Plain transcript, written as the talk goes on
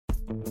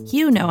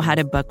You know how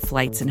to book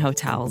flights and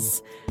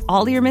hotels.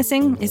 All you're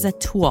missing is a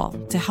tool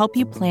to help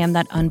you plan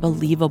that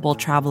unbelievable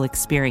travel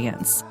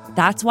experience.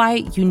 That's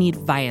why you need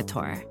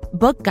Viator.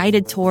 Book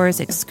guided tours,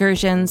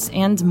 excursions,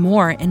 and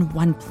more in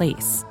one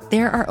place.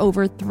 There are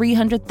over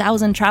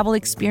 300,000 travel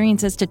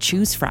experiences to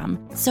choose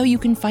from, so you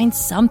can find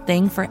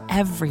something for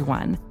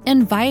everyone.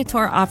 And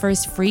Viator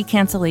offers free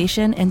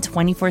cancellation and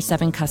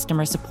 24/7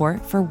 customer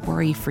support for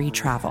worry-free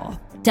travel.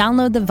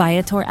 Download the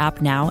Viator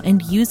app now and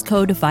use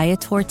code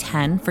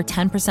Viator10 for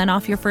 10%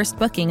 off your first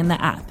booking in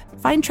the app.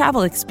 Find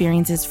travel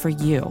experiences for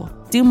you.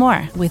 Do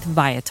more with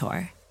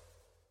Viator.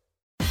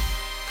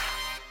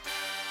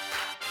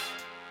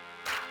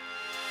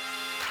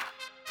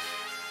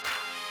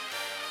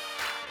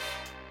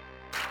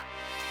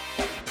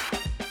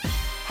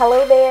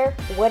 Hello there,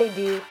 what it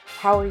do?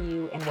 How are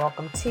you? And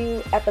welcome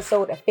to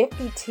episode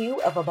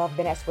 52 of Above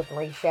the Nest with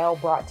Rachel,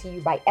 brought to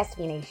you by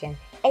SB Nation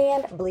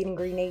and Bleeding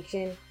Green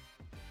Nation.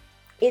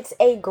 It's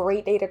a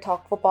great day to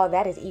talk football.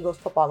 That is Eagles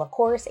football, of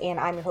course, and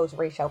I'm your host,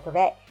 Rachel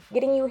Prevet,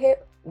 getting you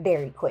hip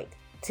very quick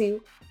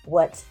to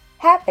what's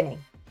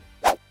happening.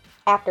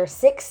 After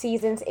 6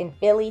 seasons in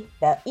Philly,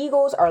 the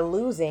Eagles are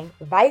losing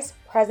Vice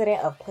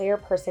President of Player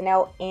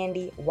Personnel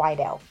Andy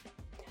Weidl.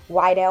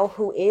 Weidl,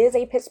 who is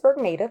a Pittsburgh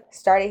native,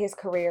 started his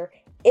career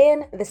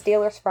in the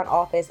Steelers front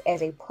office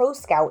as a pro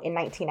scout in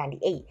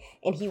 1998,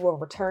 and he will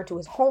return to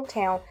his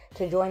hometown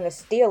to join the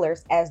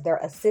Steelers as their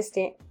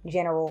assistant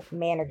general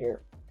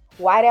manager.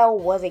 Weidl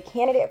was a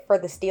candidate for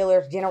the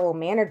Steelers general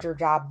manager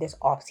job this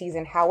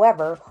offseason.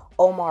 However,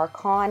 Omar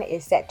Khan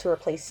is set to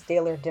replace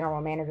Steelers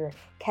general manager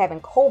Kevin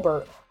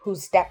Colbert, who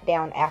stepped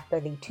down after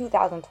the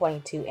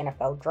 2022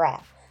 NFL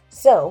draft.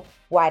 So,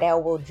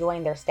 Weidl will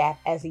join their staff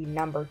as the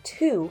number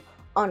 2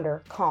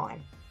 under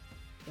Khan.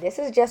 This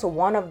is just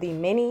one of the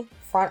many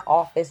front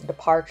office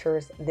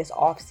departures this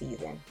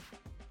offseason.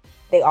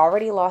 They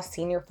already lost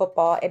senior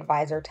football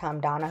advisor Tom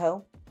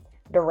Donahoe,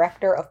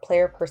 Director of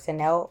Player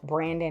Personnel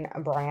Brandon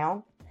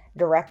Brown,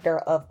 Director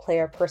of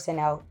Player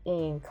Personnel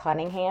Ian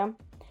Cunningham,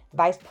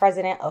 Vice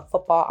President of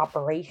Football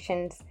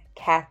Operations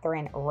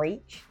Catherine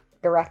Raich,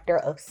 Director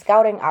of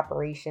Scouting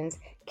Operations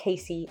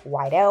Casey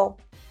Weidl,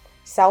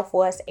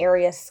 Southwest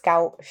Area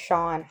Scout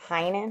Sean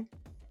Heinen,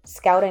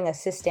 Scouting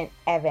Assistant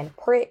Evan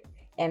Pritt,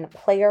 and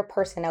Player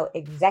Personnel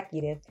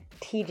Executive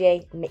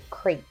TJ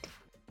McCrate.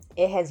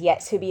 It has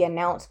yet to be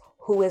announced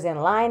who is in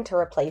line to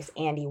replace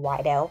Andy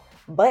Weidl,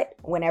 but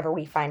whenever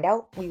we find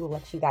out, we will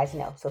let you guys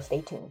know, so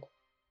stay tuned.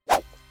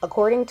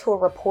 According to a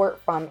report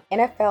from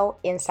NFL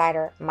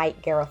insider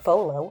Mike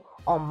Garafolo,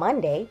 on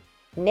Monday,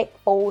 Nick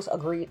Foles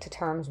agreed to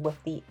terms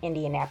with the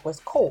Indianapolis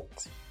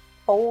Colts.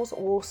 Foles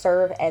will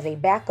serve as a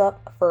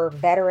backup for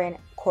veteran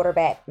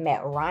quarterback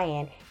Matt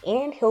Ryan,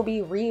 and he'll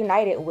be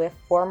reunited with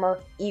former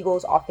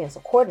Eagles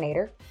offensive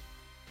coordinator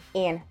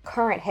and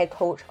current head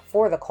coach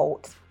for the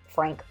Colts,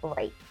 Frank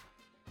Reich.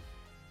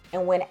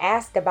 And when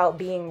asked about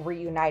being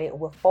reunited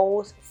with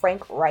Foles,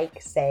 Frank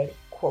Reich said,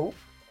 quote,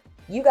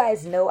 "You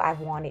guys know I've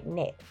wanted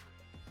Nick.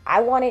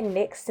 I wanted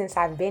Nick since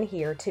I've been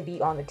here to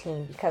be on the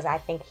team because I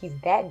think he's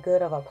that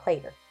good of a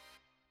player.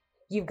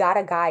 You've got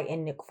a guy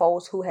in Nick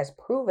Foles who has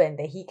proven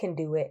that he can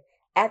do it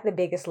at the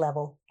biggest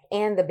level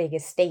and the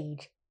biggest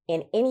stage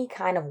in any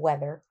kind of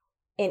weather,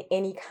 in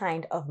any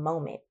kind of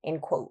moment,"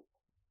 end quote.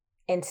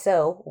 And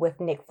so, with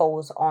Nick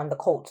Foles on the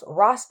Colts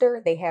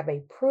roster, they have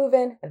a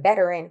proven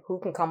veteran who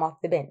can come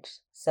off the bench.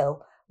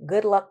 So,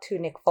 good luck to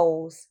Nick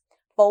Foles.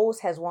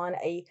 Foles has won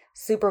a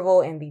Super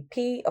Bowl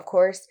MVP. Of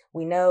course,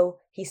 we know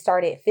he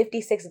started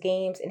 56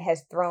 games and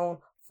has thrown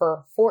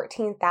for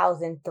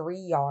 14,003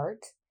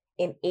 yards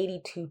and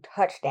 82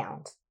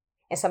 touchdowns.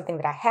 And something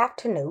that I have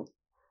to note,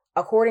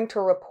 according to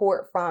a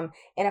report from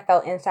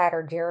NFL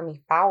insider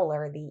Jeremy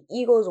Fowler, the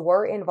Eagles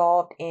were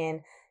involved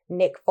in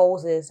Nick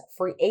Foles'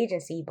 free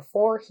agency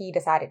before he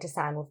decided to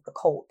sign with the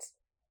Colts.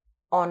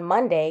 On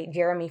Monday,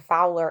 Jeremy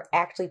Fowler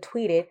actually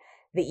tweeted,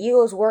 "The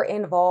Eagles were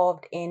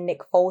involved in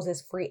Nick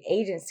Foles' free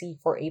agency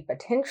for a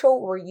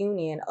potential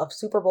reunion of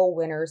Super Bowl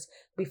winners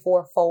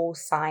before Foles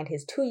signed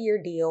his 2-year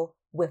deal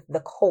with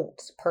the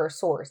Colts," per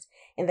source.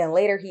 And then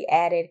later he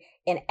added,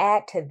 "And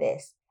add to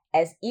this,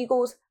 as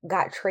Eagles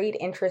got trade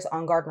interest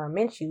on Gardner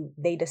Minshew,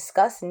 they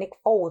discussed Nick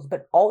Foles,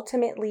 but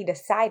ultimately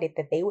decided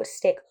that they would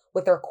stick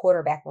with their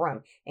quarterback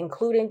room,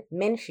 including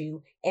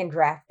Minshew and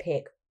draft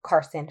pick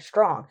Carson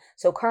Strong."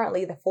 So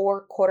currently the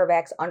 4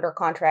 quarterbacks under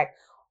contract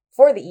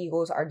for the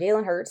Eagles are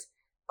Jalen Hurts,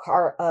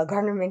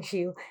 Gardner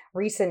Minshew,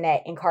 Reese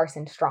Sinnett, and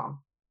Carson Strong.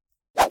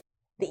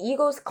 The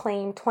Eagles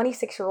claimed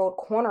 26-year-old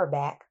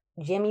cornerback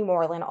Jimmy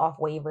Moreland off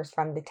waivers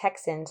from the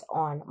Texans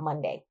on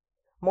Monday.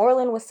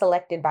 Moreland was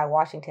selected by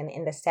Washington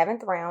in the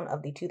 7th round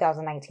of the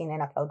 2019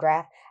 NFL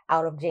Draft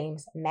out of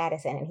James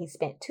Madison, and he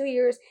spent 2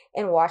 years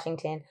in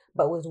Washington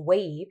but was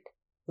waived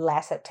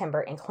last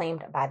September and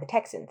claimed by the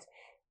Texans.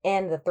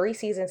 In the 3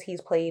 seasons he's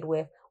played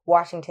with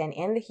Washington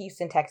and the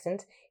Houston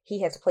Texans,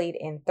 he has played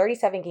in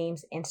 37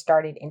 games and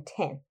started in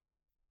 10.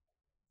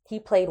 He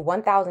played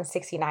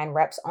 1,069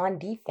 reps on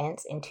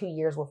defense in 2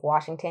 years with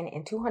Washington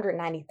and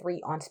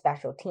 293 on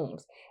special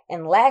teams.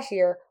 And last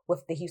year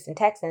with the Houston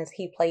Texans,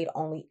 he played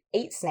only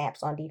 8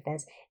 snaps on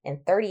defense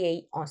and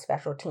 38 on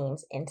special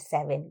teams in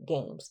 7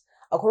 games.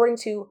 According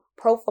to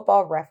Pro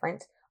Football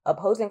Reference,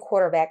 opposing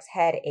quarterbacks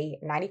had a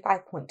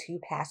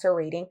 95.2 passer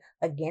rating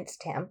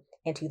against him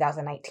in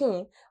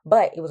 2019,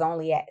 but it was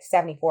only at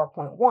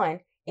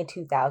 74.1 in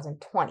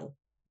 2020.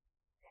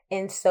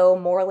 And so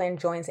Moreland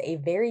joins a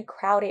very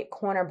crowded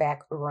cornerback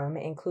room,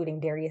 including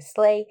Darius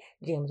Slay,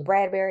 James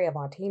Bradberry,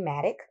 Avonte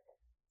Maddox,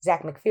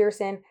 Zach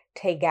McPherson,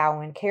 Tay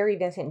Gowan, Kerry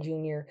Vincent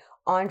Jr.,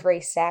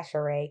 Andre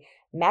Chachere,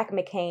 Mac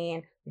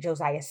McCain,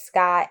 Josiah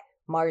Scott,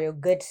 Mario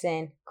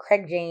Goodson,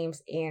 Craig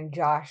James, and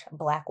Josh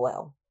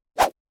Blackwell.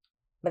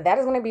 But that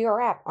is going to be a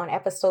wrap on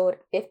episode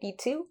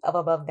 52 of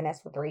Above the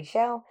Nest with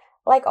Rachel.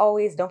 Like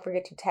always, don't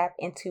forget to tap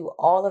into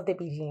all of the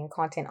BGN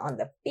content on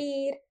the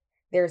feed.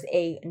 There's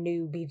a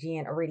new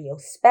BGN radio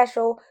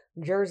special,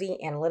 Jersey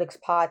Analytics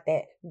Pod,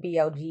 that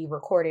BLG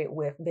recorded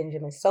with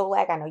Benjamin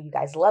Solak. I know you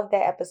guys love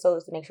that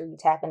episode, so make sure you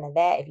tap into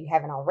that if you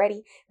haven't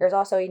already. There's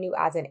also a new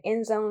Odds and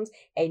End Zones,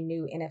 a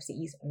new NFC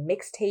East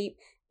mixtape,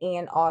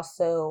 and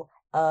also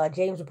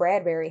James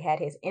Bradberry had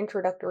his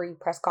introductory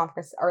press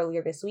conference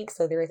earlier this week,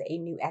 so there is a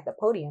new At the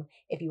Podium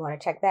if you want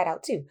to check that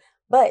out too.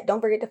 But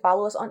don't forget to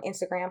follow us on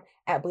Instagram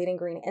at Bleeding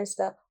Green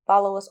Insta.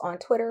 Follow us on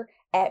Twitter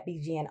at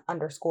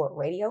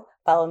BGN_radio.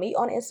 Follow me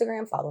on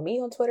Instagram. Follow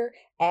me on Twitter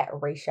at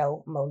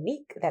Rachel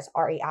Monique. That's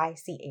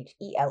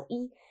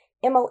RAICHELEMONIQUE.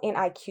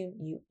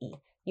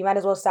 You might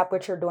as well stop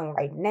what you're doing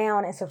right now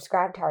and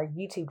subscribe to our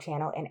YouTube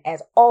channel. And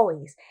as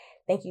always,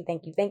 thank you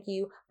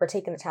for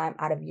taking the time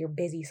out of your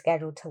busy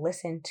schedule to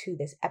listen to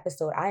this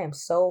episode. I am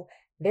so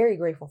very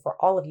grateful for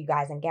all of you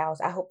guys and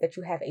gals. I hope that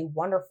you have a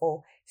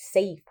wonderful,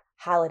 safe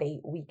holiday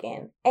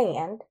weekend.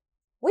 And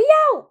we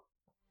out!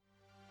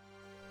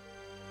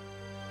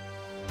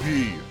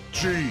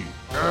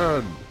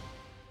 BGN.